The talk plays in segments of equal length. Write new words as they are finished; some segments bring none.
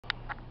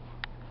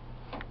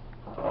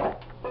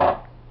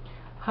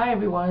Hi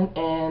everyone,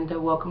 and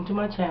welcome to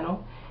my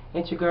channel.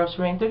 It's your girl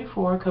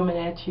Shireen34 coming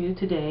at you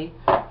today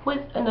with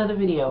another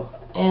video.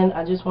 And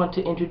I just want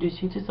to introduce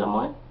you to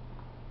someone.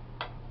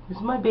 This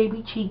is my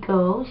baby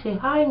Chico. Say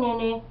hi,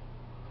 Nene.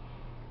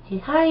 Say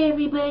hi,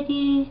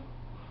 everybody.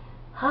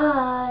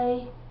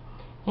 Hi.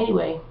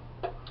 Anyway,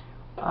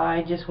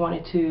 I just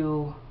wanted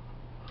to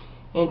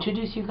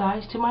introduce you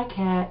guys to my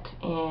cat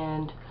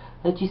and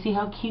let you see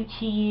how cute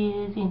she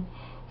is and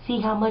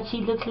see how much she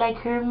looks like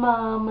her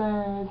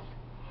mama's.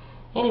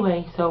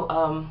 Anyway,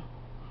 so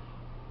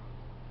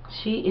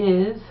she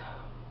is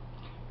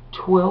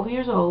 12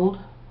 years old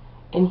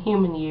in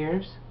human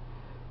years.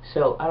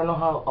 So I don't know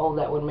how old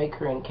that would make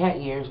her in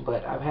cat years,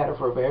 but I've had her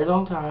for a very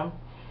long time.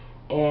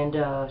 And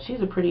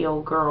she's a pretty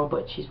old girl,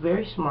 but she's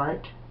very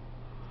smart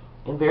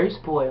and very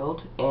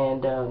spoiled.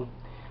 And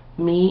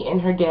me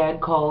and her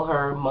dad call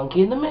her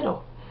Monkey in the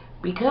Middle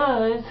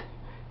because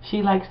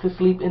she likes to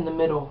sleep in the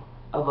middle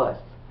of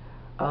us.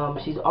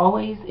 She's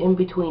always in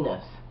between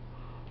us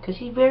because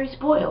she's very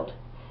spoiled.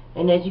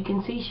 And as you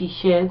can see, she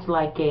sheds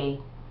like a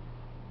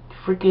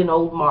freaking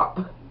old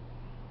mop.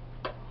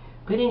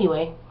 But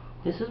anyway,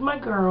 this is my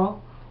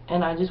girl,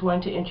 and I just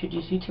wanted to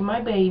introduce you to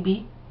my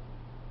baby.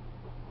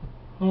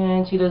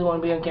 And she doesn't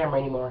want to be on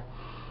camera anymore.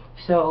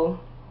 So,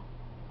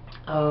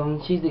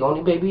 she's the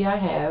only baby I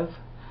have,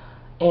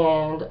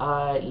 and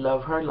I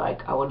love her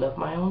like I would love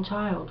my own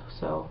child.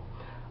 So,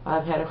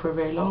 I've had her for a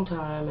very long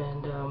time,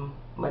 and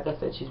like I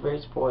said, she's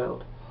very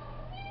spoiled.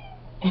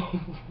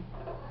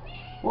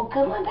 Well,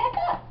 come on back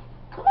up.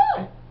 Come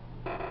on.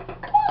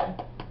 Come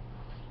on.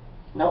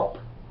 Nope.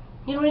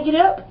 You don't want to get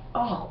up?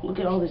 Oh, look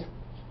at all this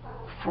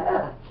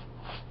fur.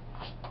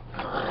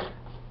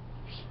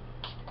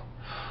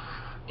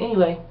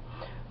 Anyway,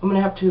 I'm going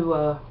to have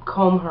to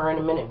comb her in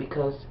a minute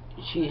because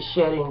she is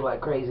shedding like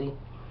crazy.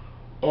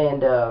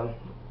 And,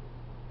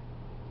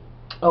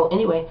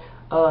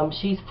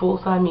 she's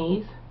full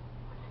Siamese.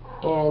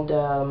 And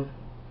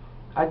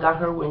I got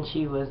her when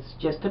she was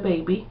just a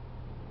baby.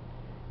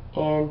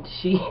 And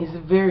she is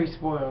very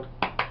spoiled.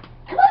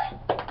 Come on,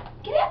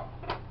 get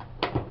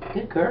up.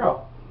 Good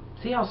girl.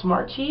 See how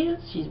smart she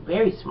is? She's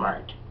very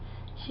smart.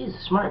 She's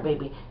a smart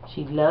baby.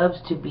 She loves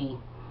to be.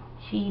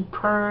 She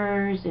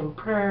purrs and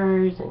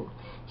purrs, and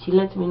she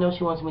lets me know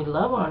she wants me to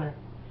love on her.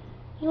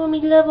 You want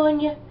me to love on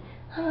you?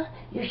 Huh?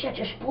 You're such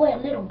a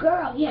spoiled little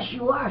girl. Yes,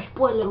 you are a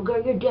spoiled little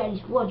girl. Your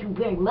daddy spoils you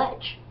very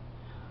much.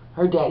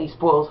 Her daddy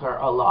spoils her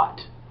a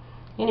lot.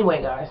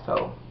 Anyway, guys,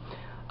 so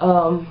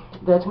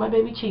that's my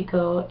baby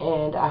Chico,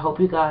 and I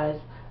hope you guys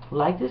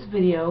like this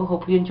video.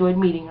 Hope you enjoyed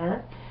meeting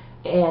her.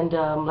 And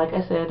like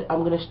I said,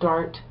 I'm going to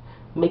start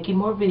making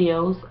more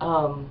videos.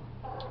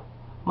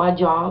 My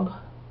job,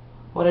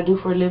 what I do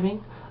for a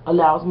living,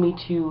 allows me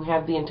to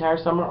have the entire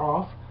summer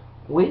off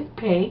with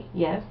pay,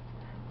 yes.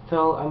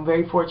 So I'm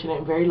very fortunate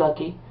and very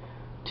lucky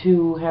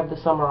to have the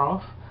summer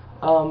off.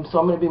 So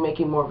I'm going to be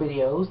making more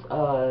videos,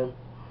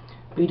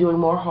 be doing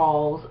more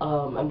hauls.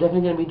 I'm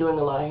definitely going to be doing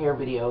a lot of hair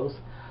videos.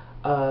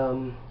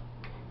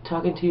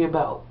 Talking to you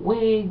about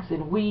wigs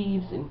and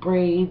weaves and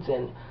braids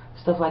and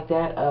stuff like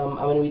that. I'm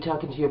going to be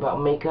talking to you about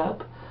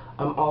makeup.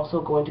 I'm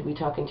also going to be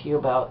talking to you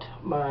about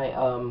my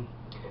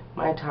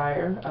my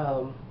attire,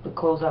 the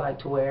clothes I like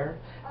to wear,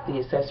 the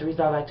accessories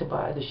I like to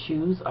buy, the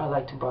shoes I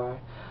like to buy.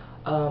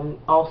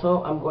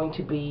 Also, I'm going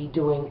to be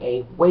doing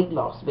a weight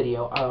loss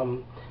video.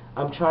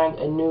 I'm trying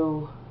a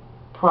new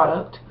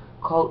product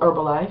called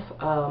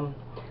Herbalife.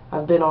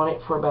 I've been on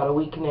it for about a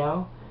week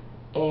now,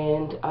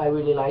 and I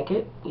really like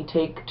it. You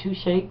take two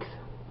shakes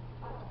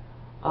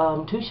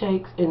and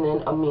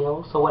then a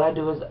meal. So what I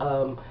do is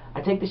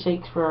I take the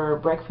shakes for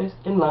breakfast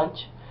and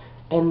lunch,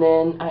 and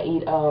then I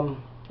eat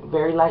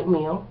very light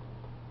meal.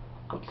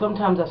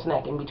 Sometimes I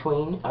snack in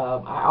between.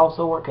 I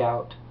also work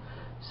out.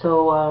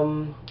 So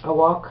I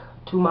walk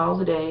 2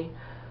 miles a day,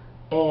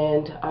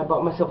 and I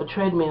bought myself a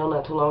treadmill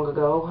not too long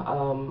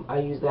ago. I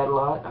use that a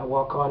lot. I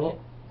walk on it.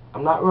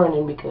 I'm not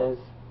running because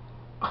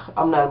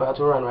I'm not about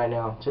to run right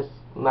now. Just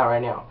not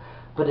right now.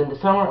 But in the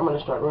summer, I'm going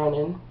to start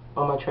running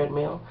on my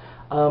treadmill.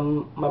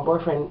 My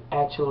boyfriend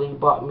actually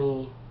bought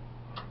me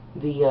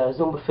the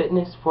Zumba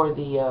Fitness for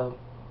the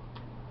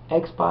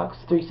Xbox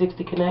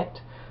 360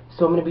 Connect.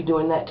 So I'm going to be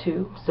doing that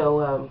too.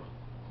 So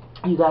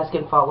you guys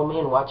can follow me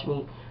and watch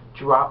me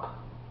drop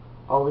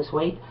all this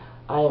weight.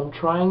 I am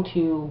trying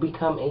to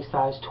become a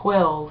size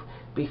 12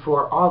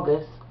 before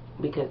August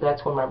because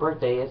that's when my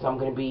birthday is. I'm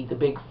going to be the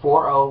big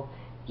 4-0.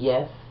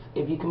 Yes,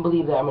 if you can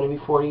believe that, I'm going to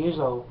be 40 years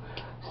old.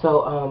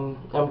 So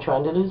I'm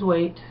trying to lose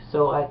weight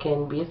so I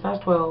can be a size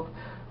 12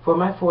 for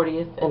my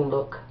 40th and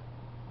look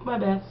my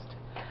best.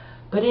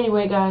 But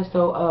anyway, guys,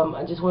 so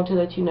I just want to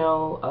let you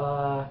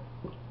know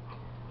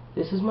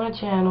this is my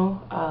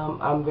channel.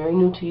 I'm very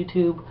new to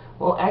YouTube.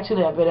 Well,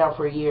 actually, I've been out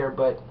for a year,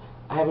 but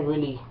I haven't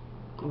really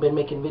been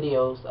making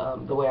videos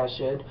the way I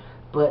should.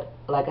 But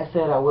like I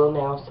said, I will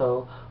now.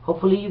 So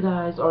hopefully you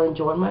guys are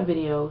enjoying my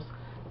videos.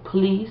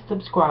 Please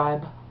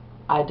subscribe.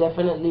 I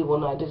definitely will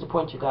not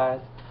disappoint you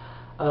guys.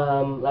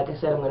 Like I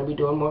said, I'm going to be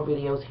doing more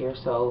videos here,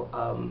 so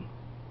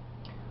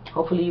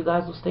hopefully you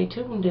guys will stay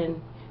tuned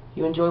and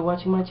you enjoy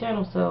watching my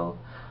channel. So,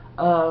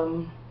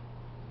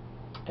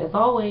 as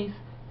always,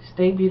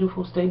 stay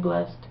beautiful, stay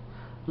blessed,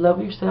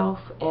 love yourself,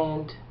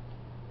 and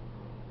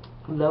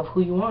love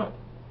who you want.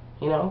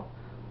 You know,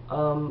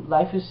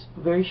 life is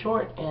very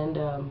short, and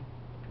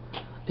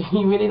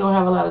you really don't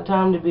have a lot of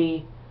time to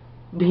be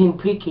being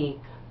picky.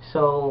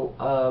 So,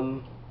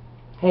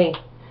 hey,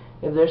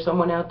 if there's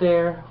someone out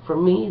there for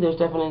me, there's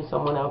definitely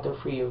someone out there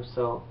for you.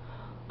 So,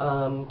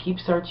 keep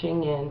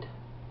searching, and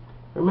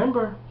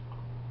remember,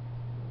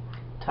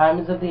 time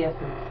is of the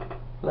essence.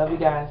 Love you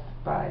guys.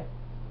 Bye.